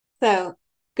So,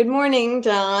 good morning,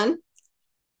 John,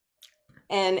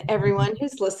 and everyone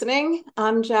who's listening.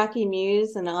 I'm Jackie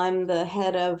Muse, and I'm the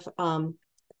head of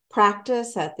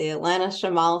practice at the Atlanta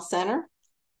Shambhala Center.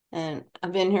 And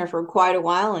I've been here for quite a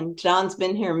while, and John's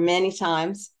been here many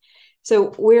times.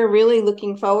 So, we're really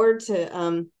looking forward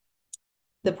to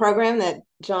the program that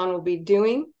John will be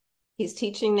doing. He's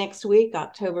teaching next week,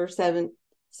 October 7th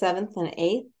and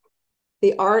 8th,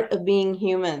 The Art of Being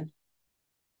Human.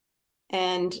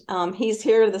 And he's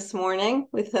here this morning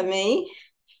with me,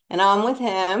 and I'm with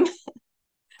him.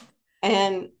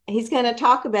 And he's going to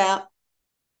talk about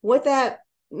what that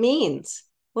means.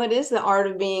 What is the art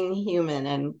of being human,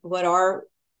 and what are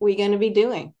we going to be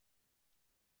doing?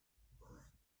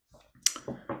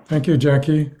 Thank you,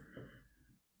 Jackie.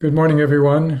 Good morning,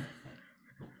 everyone.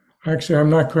 Actually, I'm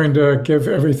not going to give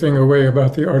everything away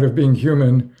about the art of being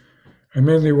human. I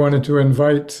mainly wanted to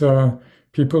invite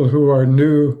people who are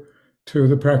new to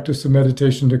the practice of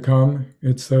meditation to come.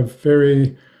 It's a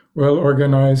very well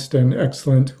organized and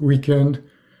excellent weekend.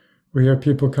 We have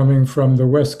people coming from the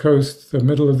West Coast, the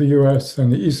middle of the US,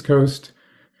 and the East Coast,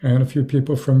 and a few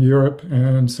people from Europe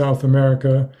and South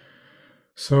America.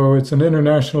 So it's an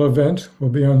international event. We'll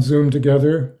be on Zoom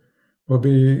together. We'll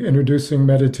be introducing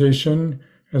meditation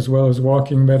as well as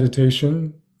walking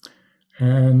meditation,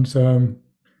 and in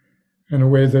a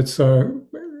way that's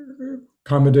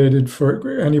accommodated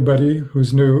for anybody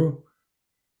who's new.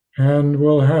 And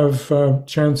we'll have a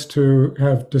chance to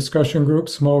have discussion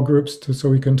groups, small groups, so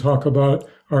we can talk about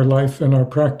our life and our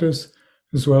practice,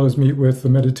 as well as meet with the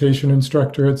meditation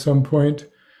instructor at some point.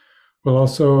 We'll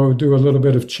also do a little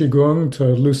bit of Qigong to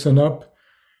loosen up,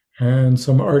 and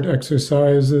some art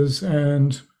exercises.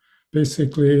 And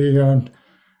basically,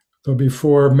 there'll be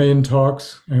four main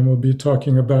talks, and we'll be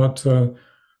talking about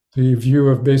the view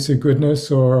of basic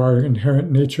goodness or our inherent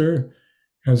nature,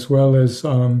 as well as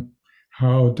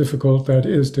how difficult that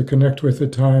is to connect with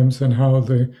at times, and how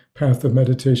the path of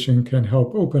meditation can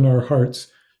help open our hearts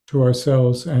to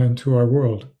ourselves and to our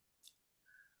world.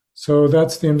 So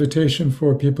that's the invitation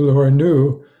for people who are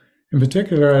new. In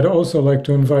particular, I'd also like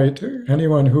to invite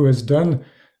anyone who has done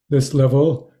this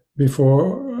level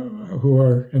before, who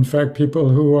are in fact people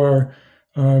who are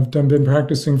have been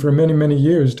practicing for many, many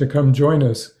years, to come join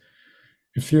us.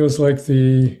 It feels like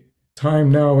the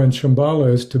time now in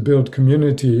Shambhala is to build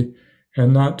community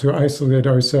and not to isolate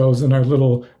ourselves in our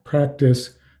little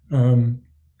practice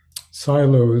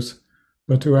silos,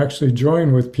 but to actually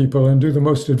join with people and do the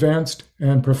most advanced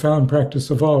and profound practice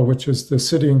of all, which is the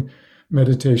sitting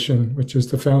meditation, which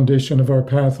is the foundation of our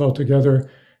path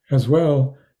altogether, as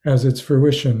well as its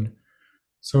fruition.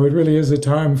 So it really is a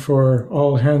time for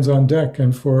all hands on deck,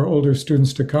 and for older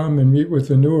students to come and meet with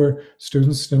the newer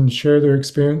students and share their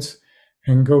experience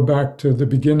and go back to the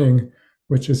beginning,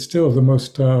 which is still the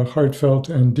most heartfelt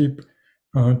and deep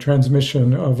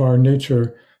transmission of our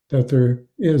nature that there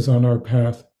is on our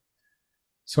path.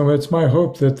 So it's my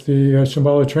hope that the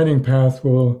Shambhala training path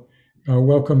will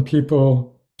welcome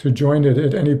people to join it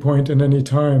at any point and any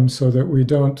time, so that we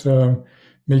don't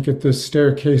make it this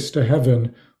staircase to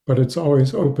heaven, but it's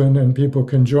always open and people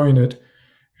can join it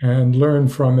and learn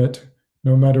from it,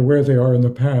 no matter where they are in the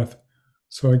path.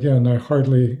 So again, I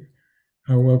heartily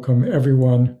welcome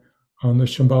everyone on the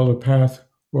Shambhala path,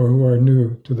 or who are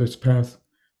new to this path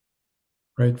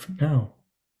right now.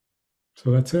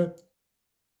 So that's it.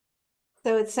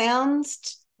 So, it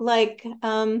sounds like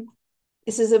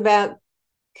this is about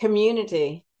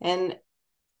community, and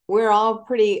we're all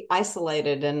pretty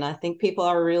isolated, and I think people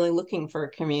are really looking for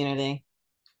a community,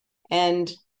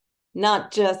 and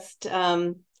not just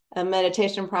a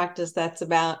meditation practice that's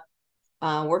about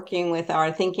working with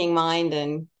our thinking mind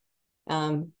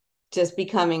and just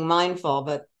becoming mindful,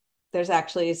 but there's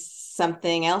actually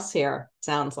something else here,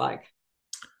 sounds like.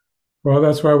 Well,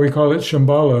 that's why we call it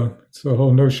Shambhala. It's the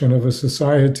whole notion of a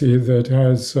society that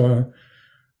has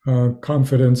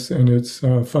confidence in its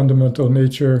fundamental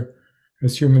nature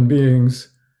as human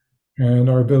beings, and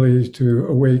our ability to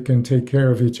awake and take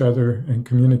care of each other and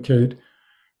communicate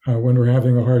when we're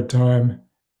having a hard time,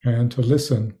 and to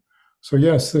listen. So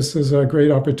yes, this is a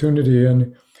great opportunity.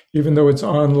 And even though it's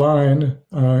online,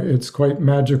 it's quite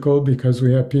magical, because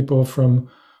we have people from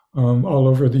all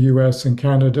over the US and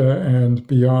Canada and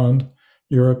beyond,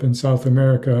 Europe and South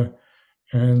America.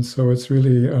 And so it's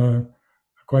really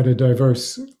quite a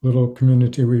diverse little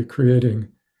community we're creating.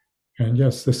 And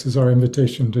yes, this is our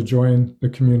invitation to join the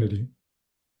community.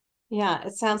 Yeah,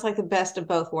 it sounds like the best of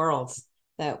both worlds,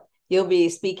 that you'll be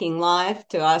speaking live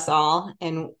to us all,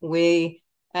 and we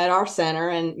at our center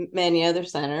and many other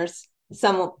centers,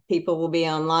 some people will be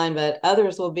online, but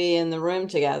others will be in the room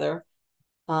together,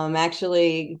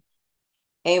 actually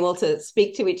able to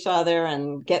speak to each other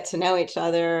and get to know each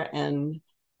other and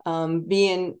be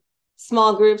in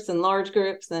small groups and large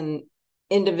groups and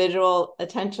individual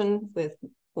attention with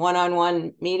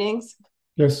one-on-one meetings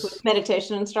with Yes,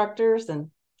 meditation instructors.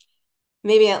 And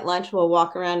maybe at lunch we'll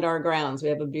walk around our grounds. We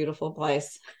have a beautiful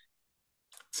place.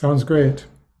 sounds great.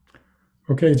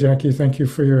 Okay, Jackie, thank you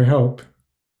for your help.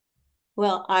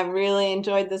 Well, I really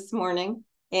enjoyed this morning.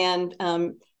 And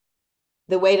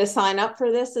the way to sign up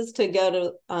for this is to go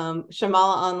to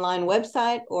Shamala Online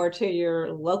website or to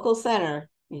your local center.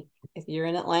 If you're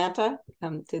in Atlanta,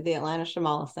 come to the Atlanta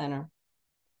Shamala Center.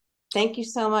 Thank you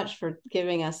so much for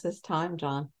giving us this time,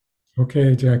 John.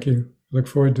 Okay, Jackie, look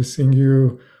forward to seeing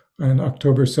you on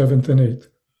October 7th and 8th.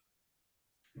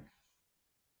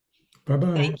 Bye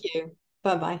bye. Thank you.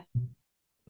 Bye-bye.